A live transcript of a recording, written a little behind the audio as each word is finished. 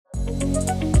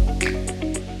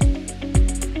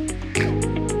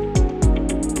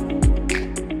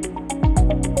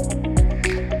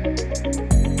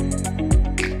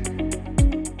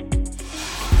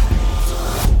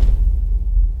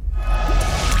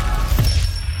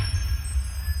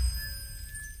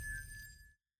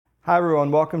Hi,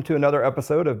 everyone. Welcome to another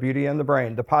episode of Beauty and the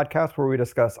Brain, the podcast where we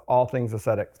discuss all things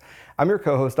aesthetics. I'm your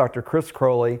co-host, Dr. Chris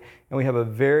Crowley, and we have a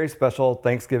very special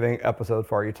Thanksgiving episode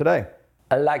for you today.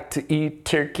 I like to eat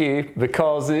turkey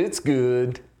because it's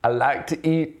good. I like to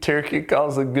eat turkey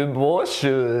because a good boy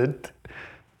should.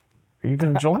 Are you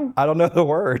going to join? I don't know the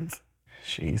words.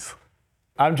 Jeez.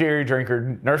 I'm Jerry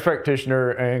Drinker, nurse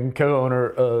practitioner and co-owner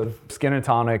of Skin and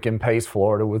Tonic in Pace,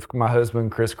 Florida with my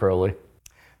husband, Chris Crowley.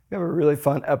 We have a really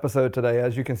fun episode today.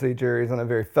 As you can see, Jerry's in a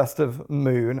very festive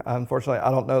mood. Unfortunately, I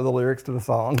don't know the lyrics to the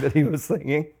song that he was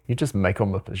singing. You just make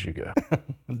them up as you go.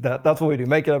 That's what we do,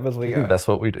 make it up as we go. That's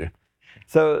what we do.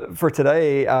 So for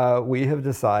today, we have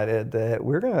decided that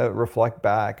we're going to reflect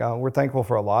back. We're thankful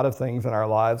for a lot of things in our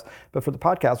lives, but for the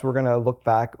podcast, we're going to look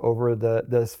back over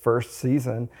this first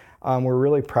season. We're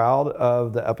really proud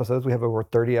of the episodes. We have over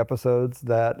 30 episodes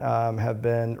that have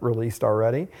been released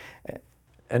already.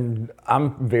 And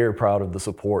I'm very proud of the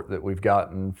support that we've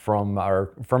gotten from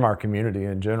our community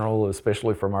in general,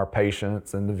 especially from our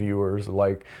patients and the viewers.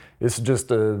 Like, it's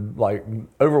just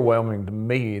overwhelming to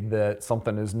me that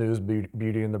something as new as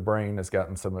Beauty and the Brain has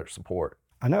gotten so much support.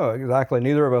 I know, exactly.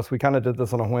 Neither of us, we kind of did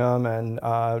this on a whim and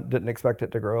didn't expect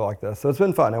it to grow like this. So it's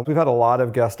been fun. And we've had a lot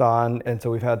of guests on, and so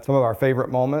we've had some of our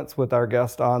favorite moments with our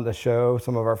guests on the show,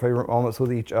 some of our favorite moments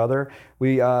with each other.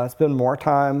 We spend more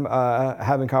time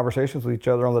having conversations with each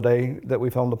other on the day that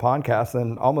we film the podcast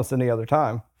than almost any other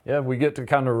time. Yeah, we get to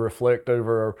kind of reflect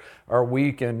over our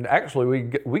week, and actually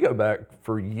we go back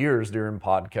for years during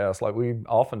podcasts. Like, we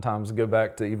oftentimes go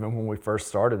back to even when we first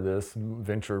started this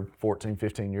venture 14,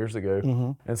 15 years ago.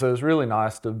 Mm-hmm. And so it's really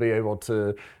nice to be able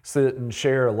to sit and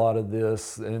share a lot of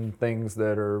this and things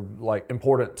that are like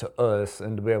important to us,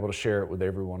 and to be able to share it with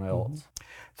everyone else. Mm-hmm.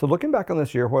 So looking back on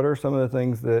this year, what are some of the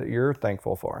things that you're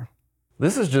thankful for?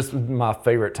 This is just my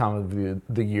favorite time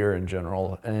of the year in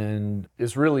general, and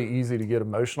it's really easy to get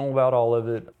emotional about all of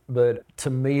it. But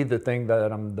to me, the thing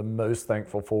that I'm the most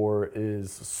thankful for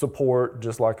is support,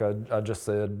 just like I just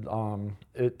said.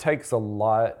 It takes a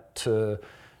lot to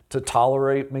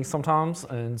tolerate me sometimes,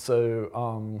 and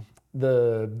so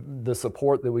the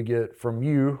support that we get from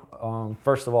you,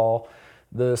 first of all,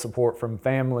 the support from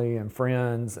family and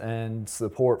friends, and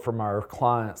support from our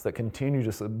clients that continue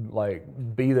to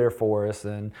be there for us.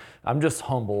 And I'm just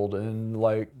humbled, and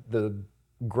the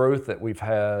growth that we've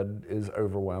had is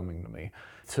overwhelming to me.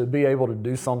 To be able to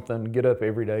do something, get up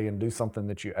every day and do something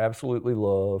that you absolutely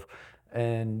love.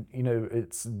 And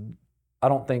I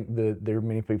don't think that there are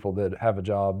many people that have a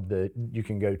job that you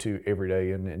can go to every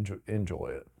day and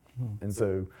enjoy it. Mm-hmm. And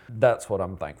so that's what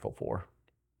I'm thankful for.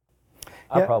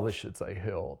 I probably should say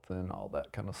health and all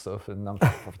that kind of stuff, and I'm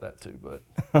thankful for that too. But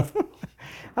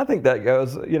I think that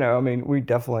goes, we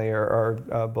definitely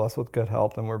are blessed with good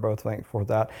health, and we're both thankful for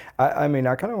that. I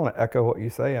kind of want to echo what you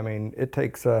say. It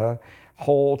takes a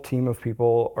whole team of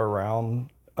people around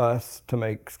us to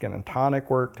make Skin and Tonic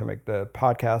work, to make the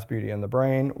podcast Beauty and the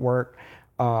Brain work.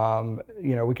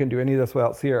 We couldn't do any of this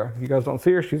without Sierra. You guys don't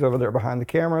see her. She's over there behind the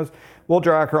cameras. We'll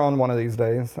drag her on one of these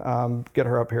days, get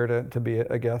her up here to be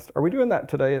a guest. Are we doing that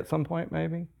today at some point,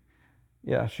 maybe?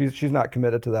 Yeah, she's not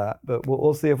committed to that, but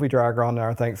we'll see if we drag her on in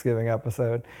our Thanksgiving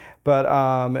episode.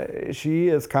 But she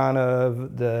is kind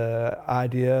of the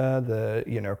idea,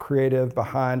 the creative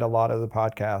behind a lot of the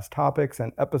podcast topics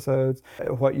and episodes.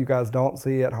 What you guys don't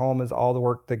see at home is all the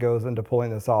work that goes into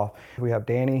pulling this off. We have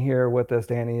Danny here with us.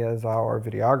 Danny is our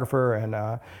videographer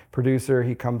and producer.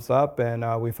 He comes up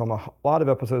and we film a lot of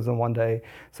episodes in one day.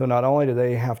 So not only do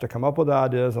they have to come up with the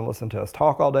ideas and listen to us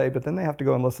talk all day, but then they have to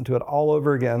go and listen to it all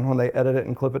over again when they edit it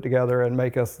and clip it together and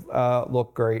make us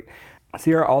look great.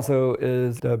 Sierra also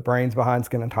is the brains behind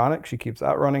Skin and Tonic. She keeps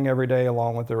that running every day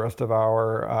along with the rest of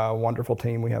our wonderful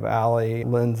team. We have Allie,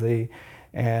 Lindsay,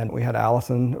 and we had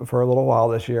Allison for a little while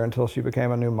this year until she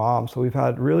became a new mom. So we've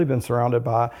really been surrounded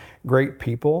by great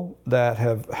people that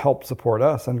have helped support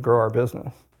us and grow our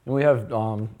business. And we have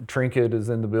Trinket is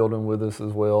in the building with us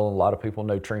as well. A lot of people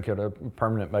know Trinket, a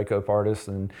permanent makeup artist,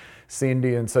 and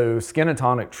Cindy. And so Skin and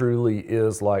Tonic truly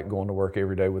is like going to work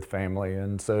every day with family.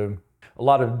 And so a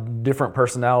lot of different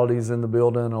personalities in the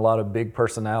building, a lot of big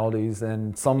personalities,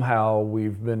 and somehow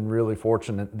we've been really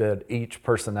fortunate that each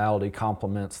personality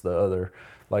complements the other.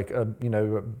 I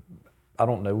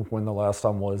don't know when the last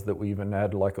time was that we even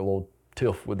had like a little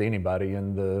tiff with anybody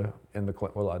in the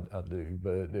clinic. Well, I do,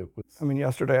 but it was. I mean,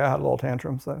 yesterday I had a little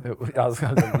tantrum, so. I was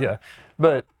gonna say, yeah,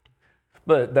 but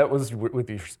that was with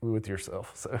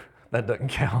yourself, so that doesn't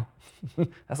count.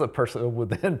 That's a person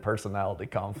within personality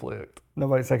conflict.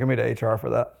 Nobody's taking me to HR for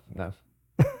that. No.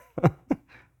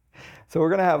 So we're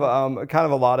going to have kind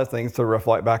of a lot of things to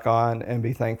reflect back on and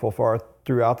be thankful for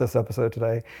throughout this episode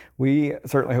today. We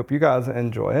certainly hope you guys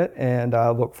enjoy it, and I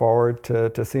look forward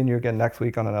to seeing you again next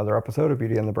week on another episode of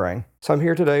Beauty in the Brain. So I'm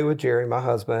here today with Jerry, my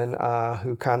husband,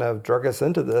 who kind of drug us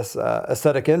into this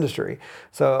aesthetic industry.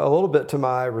 So a little bit to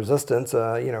my resistance,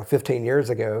 15 years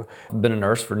ago. I've been a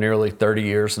nurse for nearly 30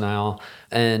 years now,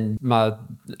 and my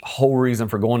whole reason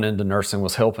for going into nursing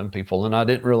was helping people, and I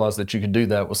didn't realize that you could do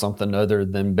that with something other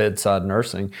than bedside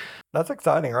nursing. That's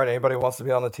exciting, right? Anybody wants to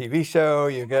be on the TV show,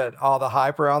 you get all the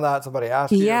hype around that. Somebody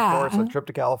asked you, of course, a trip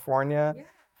to California. Yeah.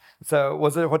 So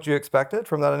was it what you expected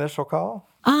from that initial call?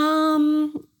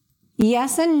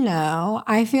 Yes and no.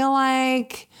 I feel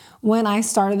like when I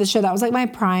started the show, that was like my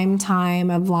prime time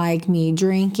of like me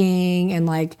drinking and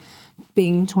like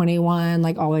being 21,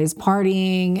 like always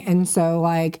partying. And so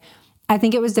like, I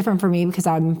think it was different for me because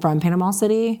I'm from Panama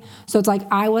City. So it's like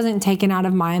I wasn't taken out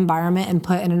of my environment and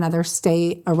put in another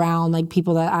state around like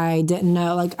people that I didn't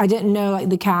know. Like I didn't know like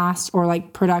the cast or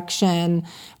like production,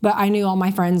 but I knew all my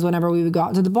friends whenever we would go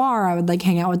out to the bar, I would like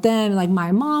hang out with them. And, like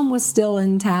my mom was still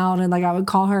in town and like I would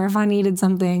call her if I needed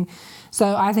something.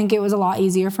 So I think it was a lot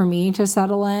easier for me to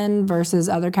settle in versus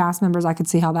other cast members. I could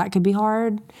see how that could be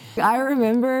hard. I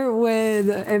remember when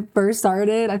it first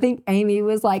started, I think Amy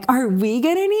was like, are we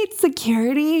going to need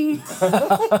security?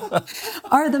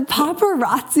 Are the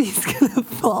paparazzis going to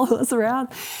follow us around?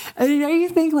 And you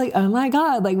think like, oh my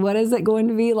God, like what is it going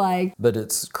to be like? But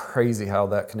it's crazy how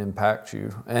that can impact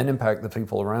you and impact the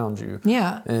people around you.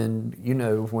 Yeah. And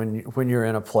when you're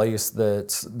in a place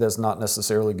that's not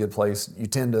necessarily a good place, you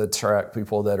tend to attract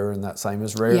people that are in that same.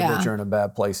 It's rare that you're in a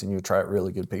bad place and you attract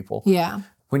really good people. Yeah.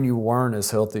 When you weren't as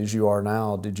healthy as you are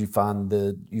now, did you find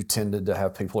that you tended to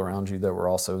have people around you that were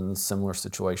also in similar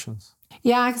situations?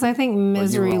 Yeah, because I think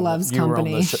misery loves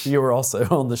company. You were also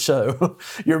on the show.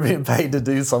 You're being paid to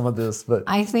do some of this. But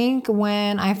I think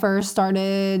when I first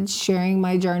started sharing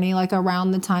my journey, like around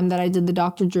the time that I did the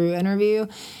Dr. Drew interview,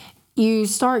 you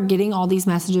start getting all these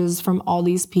messages from all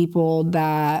these people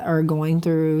that are going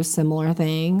through similar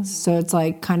things. So it's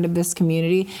like kind of this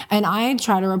community. And I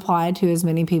try to reply to as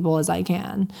many people as I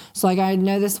can. So like I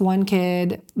know this one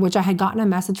kid, which I had gotten a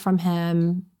message from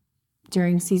him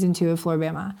during season 2 of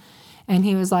Floribama. And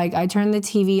he was like, I turned the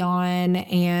TV on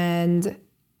and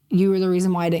you were the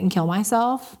reason why I didn't kill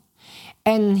myself.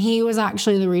 And he was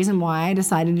actually the reason why I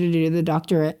decided to do the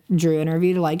Dr. Drew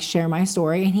interview, to like share my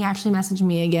story. And he actually messaged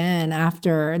me again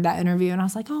after that interview. And I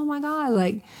was like, oh my God,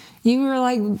 like you were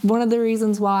like one of the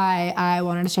reasons why I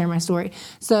wanted to share my story.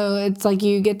 So it's like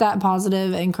you get that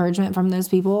positive encouragement from those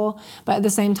people. But at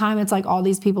the same time, it's like all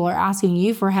these people are asking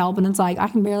you for help. And it's like, I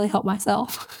can barely help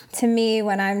myself. To me,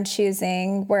 when I'm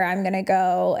choosing where I'm going to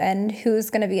go and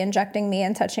who's going to be injecting me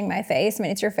and touching my face, I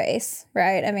mean, it's your face,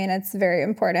 right? I mean, it's very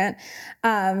important.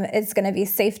 It's going to be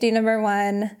safety, number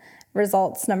 1,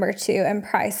 results, number 2, and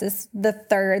price is the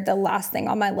third, the last thing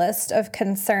on my list of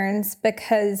concerns,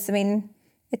 because, I mean,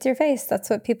 it's your face. That's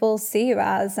what people see you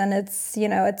as. And it's,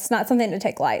 it's not something to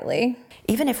take lightly.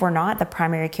 Even if we're not the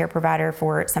primary care provider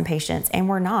for some patients, and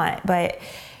we're not, but,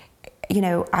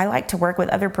 I like to work with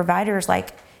other providers.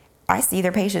 Like I see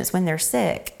their patients when they're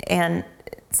sick and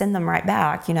send them right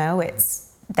back.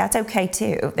 That's okay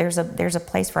too. There's a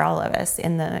place for all of us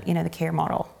in the, the care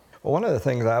model. Well, one of the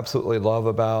things I absolutely love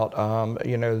about,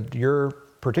 your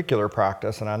particular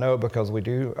practice, and I know because we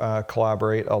do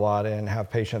collaborate a lot and have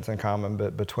patients in common,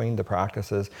 but between the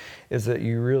practices, is that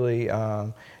you really,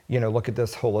 look at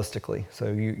this holistically.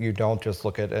 So you don't just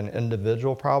look at an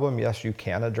individual problem. Yes, you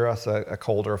can address a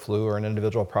cold or a flu or an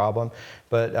individual problem,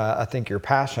 but I think your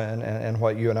passion and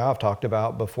what you and I have talked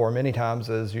about before many times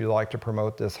is you like to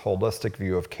promote this holistic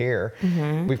view of care.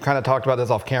 Mm-hmm. We've kind of talked about this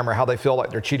off camera, how they feel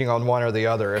like they're cheating on one or the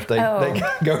other if they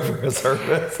go for a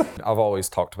service. I've always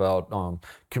talked about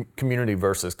community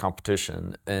versus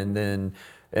competition,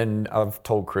 and I've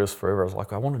told Chris forever, I was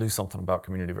like, I want to do something about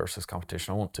community versus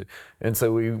competition. I want to. And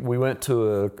so we went to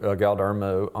a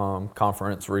Galdermo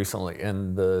conference recently,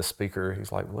 and the speaker,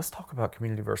 he's like, let's talk about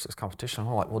community versus competition.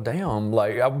 I'm like, well, damn,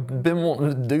 like I've been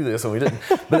wanting to do this and we didn't.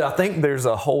 But I think there's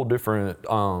a whole different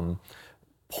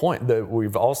point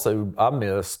that I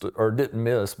missed or didn't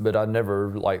miss, but I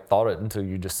never thought it until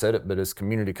you just said it, but it's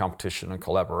community competition and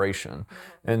collaboration.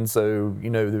 And so,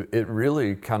 it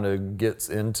really kind of gets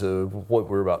into what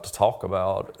we're about to talk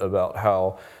about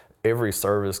how every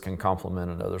service can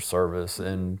complement another service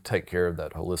and take care of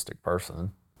that holistic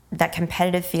person. That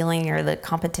competitive feeling or the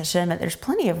competition, but there's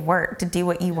plenty of work to do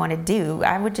what you want to do.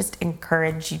 I would just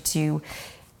encourage you to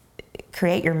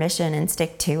create your mission and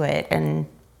stick to it. And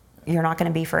you're not going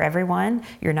to be for everyone.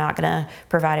 You're not going to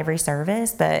provide every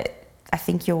service, but I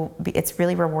think it's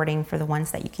really rewarding for the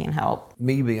ones that you can help.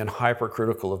 Me being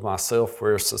hypercritical of myself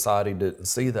where society didn't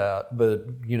see that, but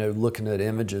looking at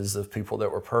images of people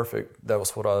that were perfect, that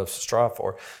was what I strive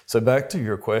for. So back to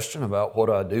your question about what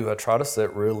I do, I try to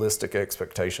set realistic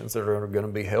expectations that are going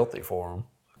to be healthy for them.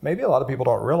 Maybe a lot of people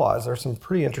don't realize there's some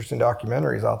pretty interesting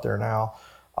documentaries out there now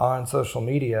on social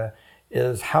media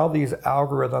is how these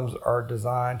algorithms are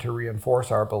designed to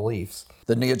reinforce our beliefs.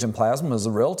 The Neogen plasma is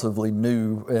relatively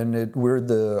new, and we're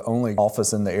the only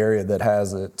office in the area that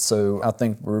has it. So I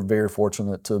think we're very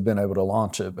fortunate to have been able to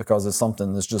launch it because it's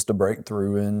something that's just a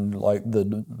breakthrough in like the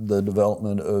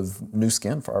development of new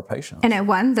skin for our patients. And it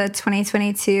won the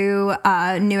 2022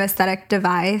 New Aesthetic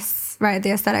Device, right?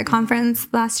 The aesthetic conference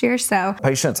last year. So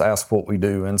patients ask what we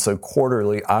do, and so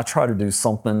quarterly I try to do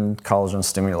something collagen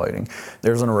stimulating.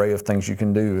 There's an array of things you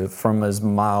can do, from as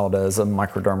mild as a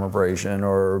microdermabrasion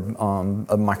or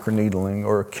a microneedling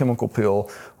or a chemical peel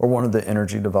or one of the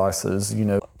energy devices.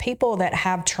 People that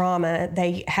have trauma,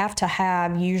 they have to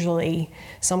have usually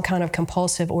some kind of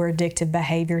compulsive or addictive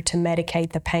behavior to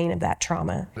medicate the pain of that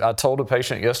trauma. I told a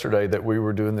patient yesterday that we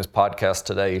were doing this podcast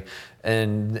today,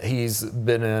 and he's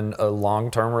been in a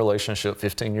long-term relationship,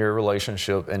 15-year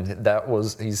relationship, and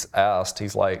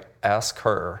he's like, ask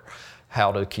her how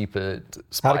to keep it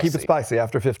spicy. How to keep it spicy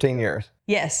after 15 years.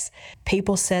 Yes.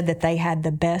 People said that they had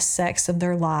the best sex of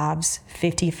their lives,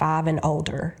 55 and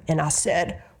older. And I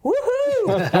said, woohoo!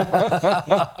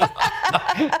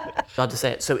 I'll just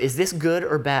say it. So is this good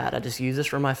or bad? I just use this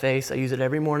for my face. I use it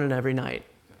every morning, every night.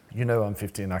 I'm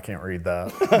 15, I can't read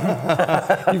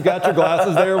that. You've got your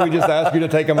glasses there. We just asked you to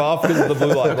take them off because of the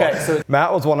blue light. Okay, so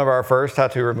Matt was one of our first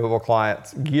tattoo removal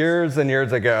clients years and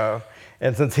years ago.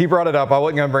 And since he brought it up, I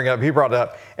wasn't going to bring it up. He brought it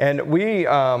up, and we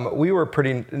were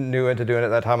pretty new into doing it at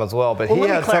that time as well. But he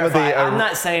had some of the. I'm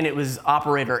not saying it was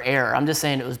operator error. I'm just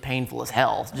saying it was painful as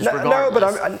hell. Regardless.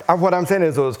 No, but what I'm saying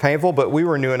is it was painful. But we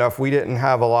were new enough. We didn't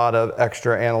have a lot of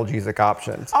extra analgesic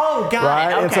options. Oh, got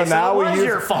right? it. Okay, and so now it was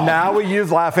your fault. Now we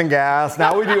use laughing gas.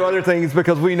 Now we do other things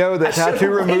because we know that tattoo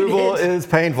removal is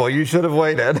painful. You should have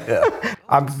waited. Yeah.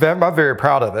 I'm very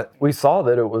proud of it. We saw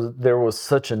that there was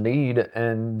such a need,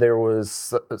 and there was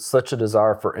such a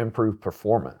desire for improved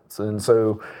performance. And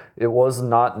so it was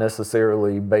not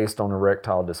necessarily based on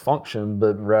erectile dysfunction,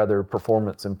 but rather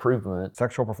performance improvement.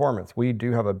 Sexual performance. We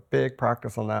do have a big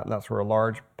practice on that, and that's where a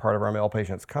large part of our male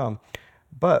patients come.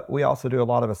 But we also do a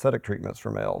lot of aesthetic treatments for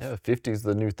males. Yeah, 50 is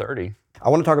the new 30. I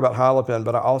want to talk about Hyalopin,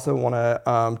 but I also want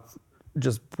to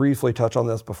just briefly touch on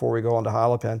this before we go on to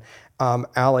Hyalopin.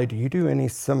 Allie, do you do any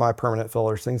semi-permanent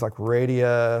fillers, things like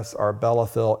Radius or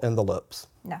Bellafill in the lips?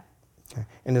 no. Okay.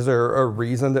 And is there a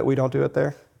reason that we don't do it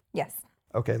there? Yes.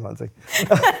 Okay, Lindsay.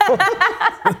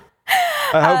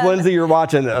 I hope, Lindsay, you're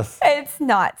watching this. It's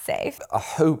not safe. I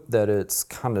hope that it's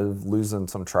kind of losing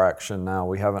some traction now.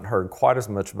 We haven't heard quite as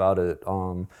much about it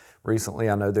recently.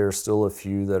 I know there's still a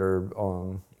few that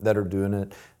are doing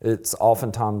it. It's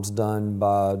oftentimes done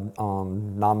by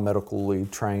non-medically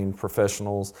trained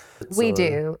professionals. We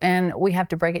do, and we have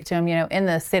to break it to them. In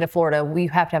the state of Florida, we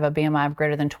have to have a BMI of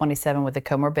greater than 27 with a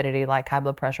comorbidity like high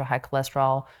blood pressure, high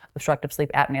cholesterol, obstructive sleep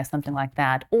apnea, something like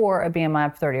that, or a BMI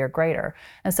of 30 or greater.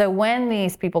 And so when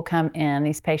these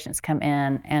patients come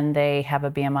in and they have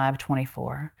a BMI of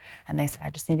 24, and they say, I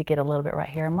just need to get a little bit right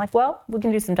here. I'm like, well, we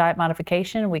can do some diet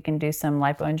modification. We can do some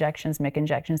lipo injections, MIC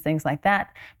injections, things like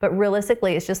that. But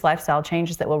realistically, it's just lifestyle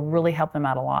changes that will really help them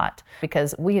out a lot,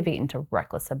 because we have eaten to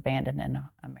reckless abandon in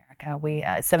America.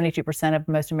 72% of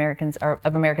most Americans are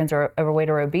overweight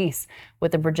or obese,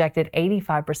 with a projected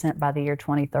 85% by the year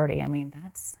 2030. I mean,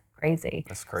 that's crazy.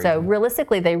 That's crazy. So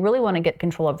realistically, they really want to get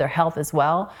control of their health as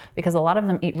well, because a lot of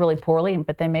them eat really poorly,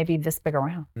 but they may be this big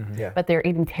around. Mm-hmm. Yeah. But they're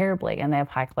eating terribly, and they have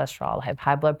high cholesterol, have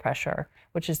high blood pressure,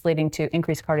 which is leading to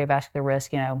increased cardiovascular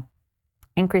risk,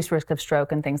 increased risk of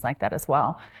stroke and things like that as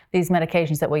well. These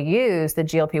medications that we use, the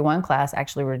GLP-1 class,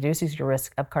 actually reduces your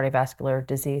risk of cardiovascular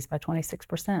disease by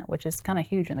 26%, which is kind of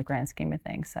huge in the grand scheme of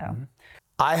things. So. Mm-hmm.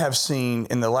 I have seen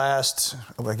in the last,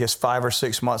 5 or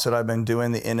 6 months that I've been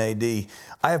doing the NAD,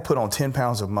 I have put on 10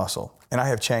 pounds of muscle, and I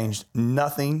have changed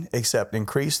nothing except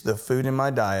increase the food in my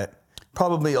diet,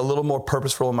 probably a little more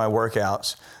purposeful in my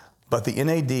workouts, but the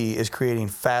NAD is creating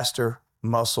faster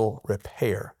muscle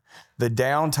repair. The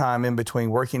downtime in between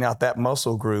working out that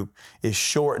muscle group is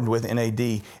shortened with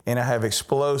NAD, and I have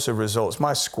explosive results.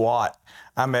 My squat,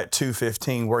 I'm at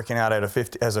 215 working out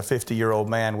as a 50-year-old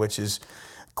man, which is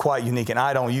quite unique. And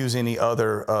I don't use any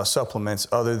other supplements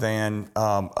other than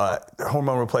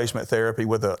hormone replacement therapy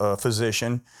with a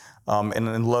physician. And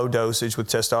in low dosage with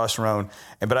testosterone.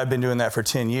 But I've been doing that for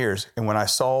 10 years. And when I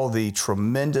saw the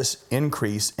tremendous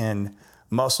increase in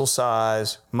muscle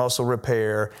size, muscle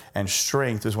repair, and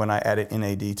strength is when I added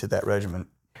NAD to that regimen.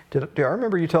 Do I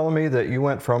remember you telling me that you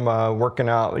went from working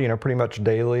out, pretty much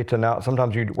daily to now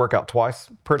sometimes you work out twice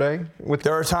per day?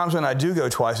 There are times when I do go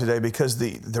twice a day because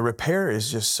the repair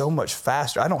is just so much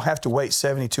faster. I don't have to wait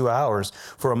 72 hours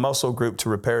for a muscle group to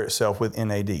repair itself with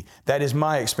NAD. That is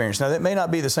my experience. Now, that may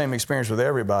not be the same experience with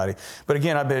everybody, but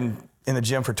again, I've been in the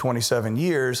gym for 27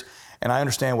 years, and I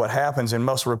understand what happens in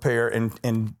muscle repair, and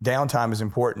downtime is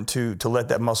important to let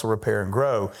that muscle repair and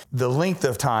grow. The length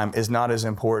of time is not as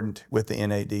important with the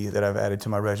NAD that I've added to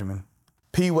my regimen.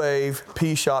 P-Wave,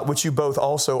 P-Shot, which you both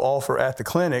also offer at the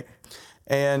clinic.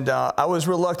 And I was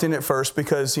reluctant at first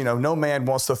because, no man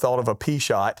wants the thought of a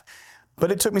P-Shot.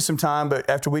 But it took me some time, but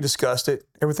after we discussed it,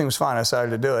 everything was fine. I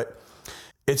decided to do it.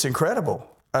 It's incredible.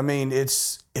 I mean,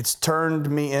 it's turned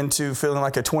me into feeling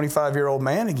like a 25-year-old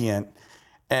man again.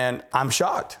 And I'm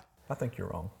shocked. I think you're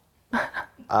wrong.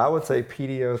 I would say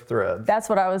PDO threads. That's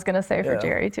what I was going to say for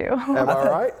Jerry too. Am I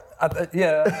right? I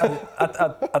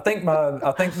think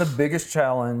the biggest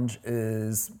challenge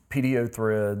is PDO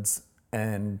threads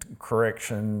and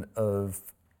correction of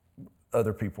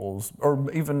other people's, or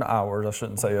even ours, I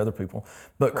shouldn't say other people,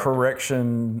 but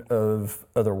correction of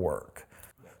other work.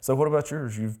 So what about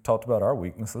yours? You've talked about our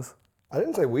weaknesses. I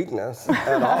didn't say weakness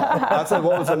at all. I said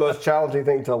what was the most challenging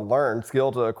thing to learn, skill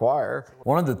to acquire.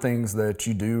 One of the things that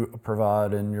you do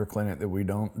provide in your clinic that we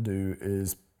don't do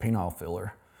is penile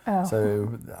filler. Oh.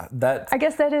 So that, I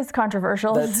guess that is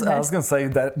controversial. I was going to say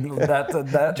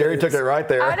that Jerry took it right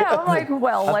there. I know. I'm like,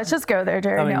 well, let's just go there,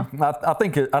 Jerry. I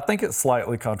think it's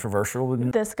slightly controversial.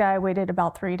 This guy waited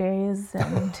about 3 days,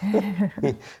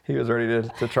 and he was ready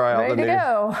to try out ready the new.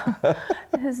 to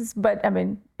go. But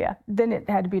then it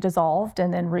had to be dissolved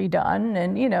and then redone,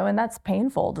 and that's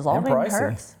painful. Dissolving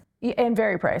hurts. And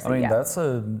very pricey.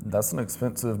 That's an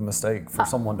expensive mistake for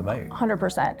someone to make.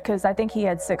 100%, because I think he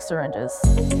had 6 syringes.